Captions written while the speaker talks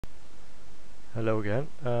Hello again.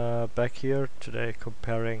 Back here today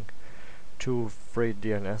comparing two free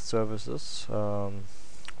DNS services.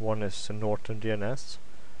 One is Norton DNS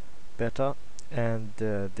Beta and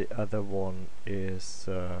the other one is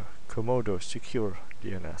Comodo Secure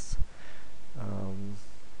DNS.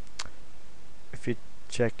 If you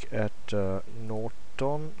check at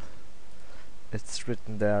Norton, it's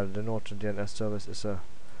written there the Norton DNS service is a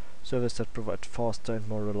service that provides faster and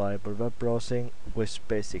more reliable web browsing with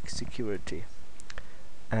basic security.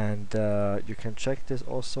 And you can check this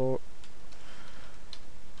also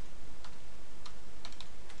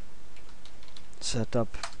set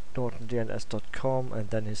up nortondns.com, and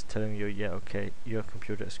then he's telling you, yeah, okay, your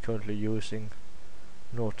computer is currently using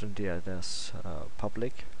Norton DNS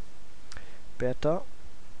public beta.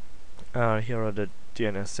 Here are the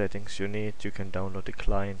DNS settings you need. You can download the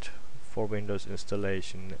client for Windows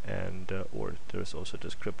installation, and or there is also a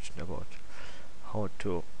description about how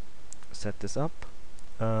to set this up.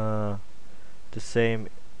 The same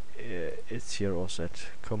is here also at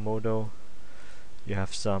Comodo. You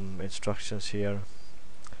have some instructions here,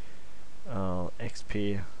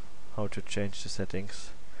 XP, how to change the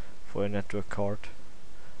settings for a network card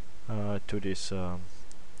to these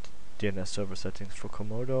DNS server settings for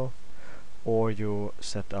Comodo, or you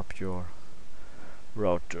set up your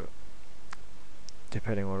router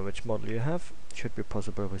depending on which model you have. Should be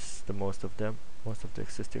possible with most of the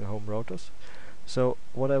existing home routers. So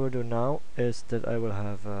what I will do now is that I will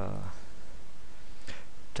have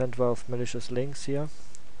 10-12 malicious links here,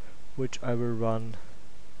 which I will run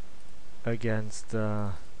against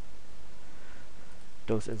those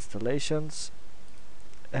installations,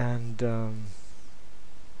 and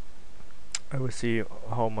I will see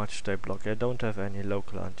how much they block. I don't have any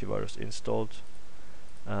local antivirus installed,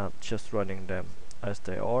 just running them as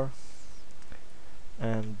they are.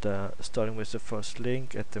 And starting with the first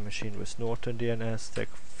link at the machine with Norton DNS, they're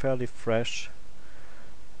fairly fresh.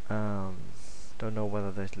 Don't know whether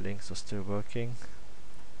the links are still working.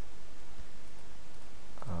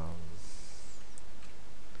 Let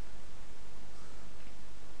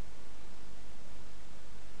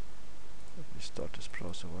me start this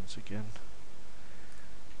browser once again.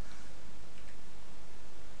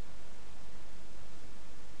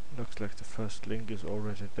 Looks like the first link is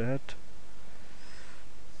already dead.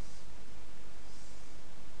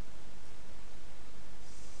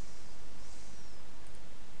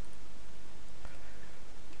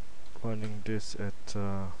 Running this at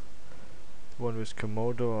one with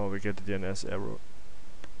Comodo, we get a DNS error.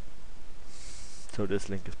 So this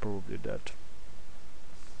link is probably dead.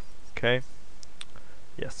 Okay.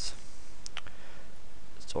 Yes.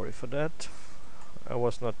 Sorry for that. I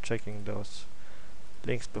was not checking those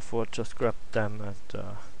links before, just grabbed them, and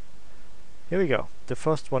here we go. The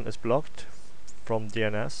first one is blocked from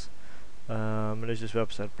DNS. Malicious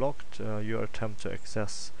website blocked. Your attempt to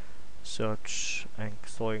access search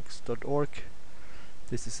anxoinx.org.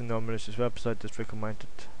 This is a non-malicious website. It's recommended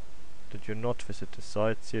that you not visit the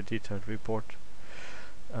site. See a detailed report.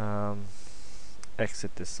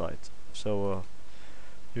 Exit this site. So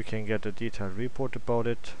you can get a detailed report about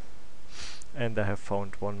it, and I have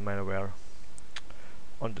found one malware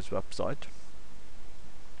on this website.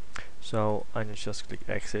 So I just click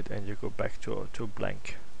exit, and you go back to a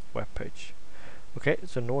blank web page. Okay,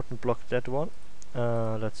 so Norton blocked that one.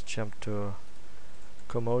 Let's jump to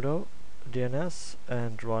Comodo DNS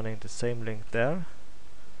and running the same link there,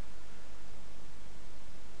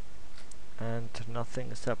 and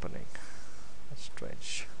nothing is happening. That's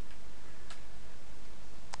strange.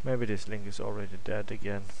 Maybe this link is already dead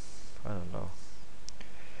again. I don't know.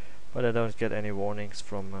 But I don't get any warnings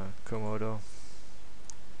from Comodo.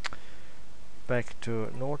 Back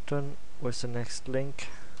to Norton with the next link.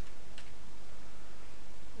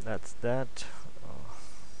 That's that.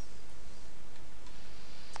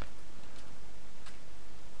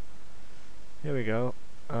 Here we go.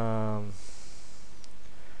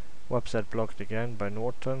 Website blocked again by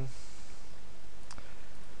Norton.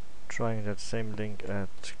 Trying that same link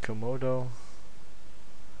at Comodo,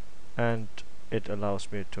 and it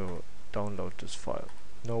allows me to download this file.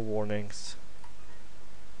 No warnings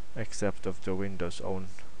except of the Windows own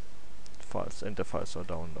files, and the files are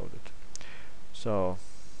downloaded. So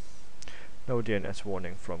no DNS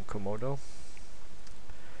warning from Comodo,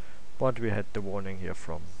 but we had the warning here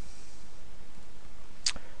from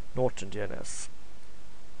Norton DNS.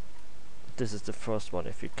 This is the first one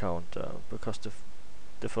if you count, because the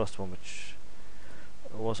first one which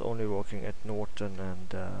was only working at Norton,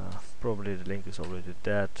 and probably the link is already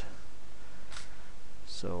dead,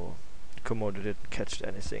 so Comodo didn't catch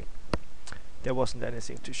anything. There wasn't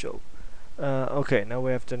anything to show. Okay, now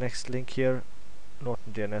we have the next link here.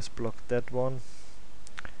 Norton DNS blocked that one.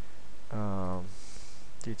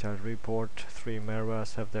 Detailed report, 3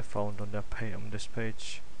 malwares have they found on their on this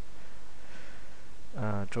page.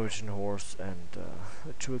 Trojan horse and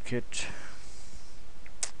a toolkit.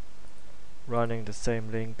 Running the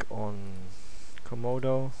same link on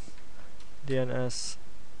Comodo DNS,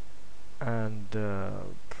 and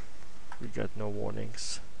we got no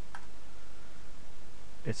warnings.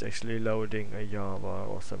 It's actually loading a Java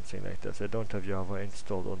or something like that. I don't have Java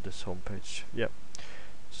installed on this homepage. Yeah,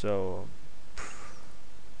 so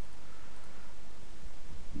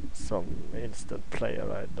some instant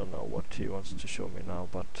player. I don't know what he wants to show me now,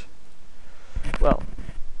 but well,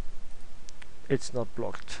 it's not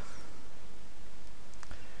blocked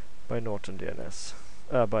by Norton DNS.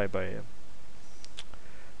 By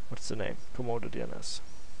what's the name? Comodo DNS.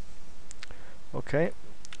 Okay,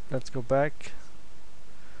 let's go back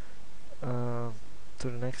to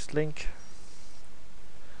the next link.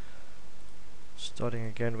 Starting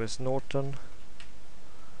again with Norton.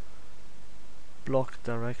 Blocked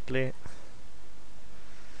directly.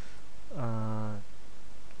 11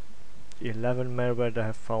 malware they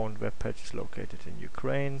have found web pages located in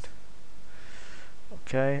Ukraine.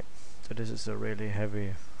 Okay, so this is a really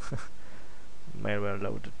heavy malware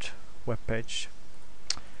loaded web page.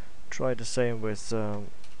 Try the same with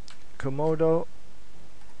Comodo,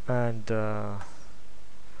 and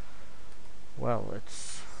well,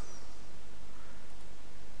 it's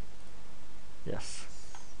yes,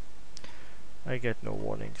 I get no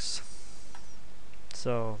warnings.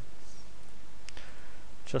 So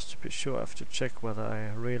just to be sure, I have to check whether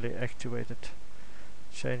I really activated,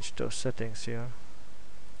 changed those settings here.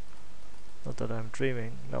 Not that I'm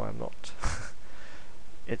dreaming. No, I'm not.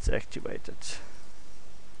 It's activated.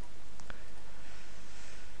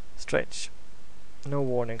 Strange. No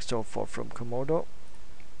warning so far from Comodo.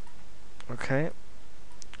 Okay,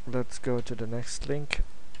 let's go to the next link.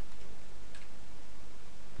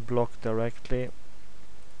 Blocked directly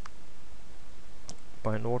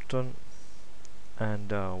by Norton,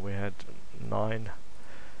 and we had 9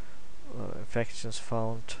 infections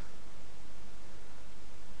found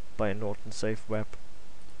by Norton Safe Web,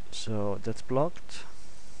 so that's blocked.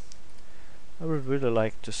 I would really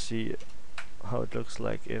like to see how it looks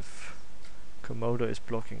like if Comodo is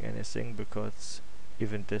blocking anything, because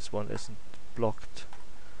even this one isn't blocked.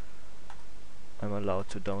 I'm allowed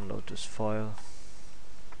to download this file.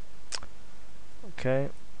 Okay,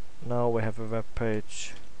 now we have a web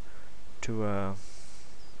page to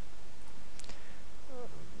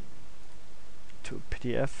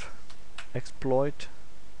PDF exploit,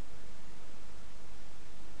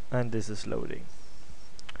 and this is loading.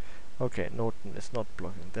 Okay, Norton is not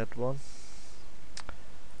blocking that one.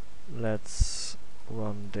 Let's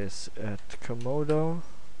run this at Comodo,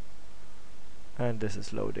 and this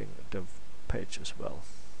is loading the page as well.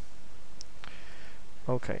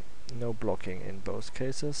 Okay, no blocking in both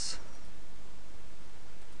cases.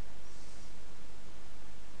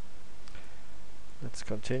 Let's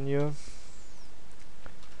continue.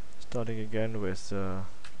 Starting again with the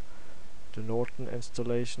Norton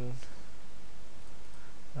installation,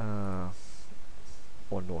 or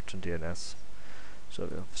Norton DNS. So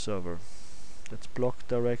we have server that's blocked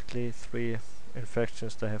directly. 3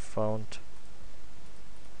 infections they have found.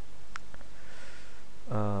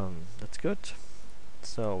 That's good.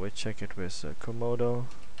 So we check it with Comodo.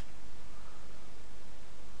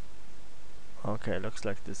 Okay, looks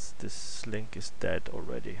like this link is dead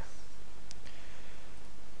already.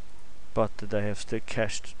 But they have still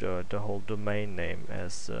cached the whole domain name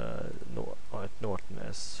as at Norton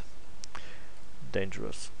as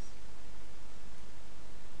dangerous.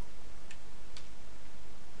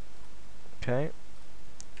 Okay,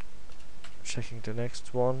 checking the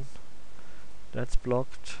next one. That's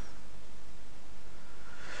blocked,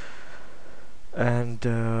 and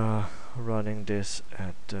running this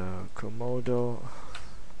at Comodo.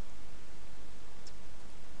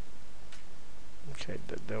 Okay,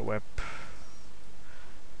 the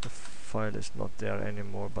file is not there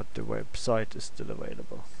anymore, but the website is still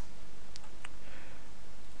available.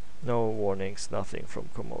 No warnings, nothing from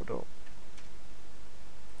Comodo.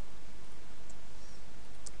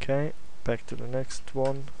 Okay, back to the next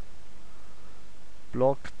one.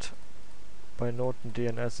 Blocked by Norton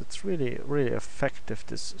DNS. It's really effective,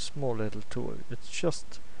 this small little tool. It's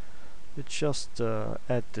just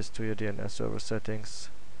add this to your DNS server settings,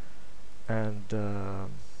 and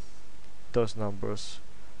those numbers,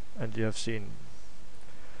 and you have seen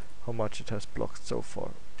how much it has blocked so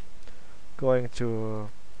far. Going to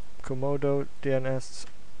Comodo DNS,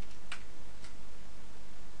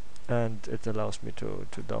 and it allows me to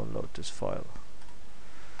download this file.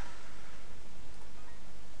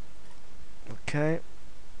 Okay,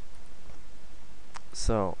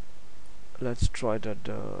 so let's try the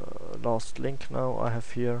last link now I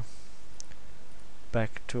have here.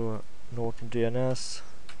 Back to Norton DNS.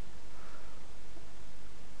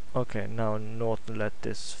 Okay, now Norton let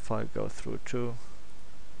this file go through too.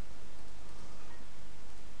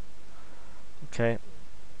 Okay,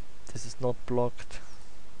 this is not blocked,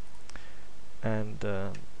 and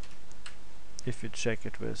if you check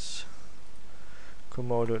it with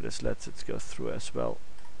Comodo, this lets it go through as well.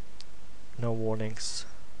 No warnings.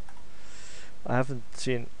 I haven't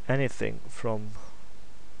seen anything from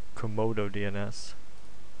Comodo DNS.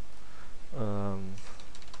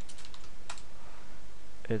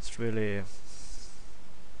 It's really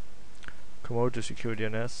Comodo Secure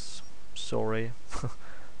DNS. Sorry.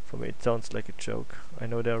 For me it sounds like a joke. I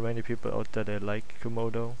know there are many people out there that like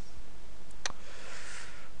Comodo,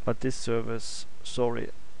 but this service, sorry,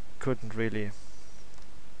 couldn't really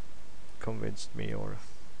convince me. Or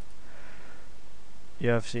you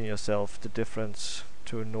have seen yourself the difference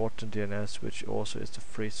to Norton DNS, which also is the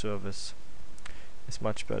free service, is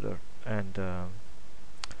much better, and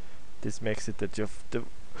this makes it that your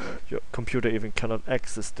computer even cannot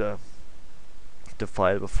access the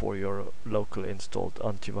file before your local installed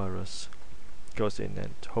antivirus goes in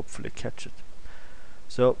and hopefully catch it.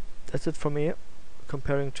 So that's it for me,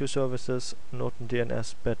 comparing two services, Norton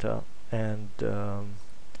DNS Beta and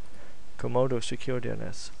Comodo Secure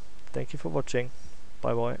DNS. Thank you for watching.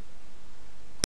 Bye bye.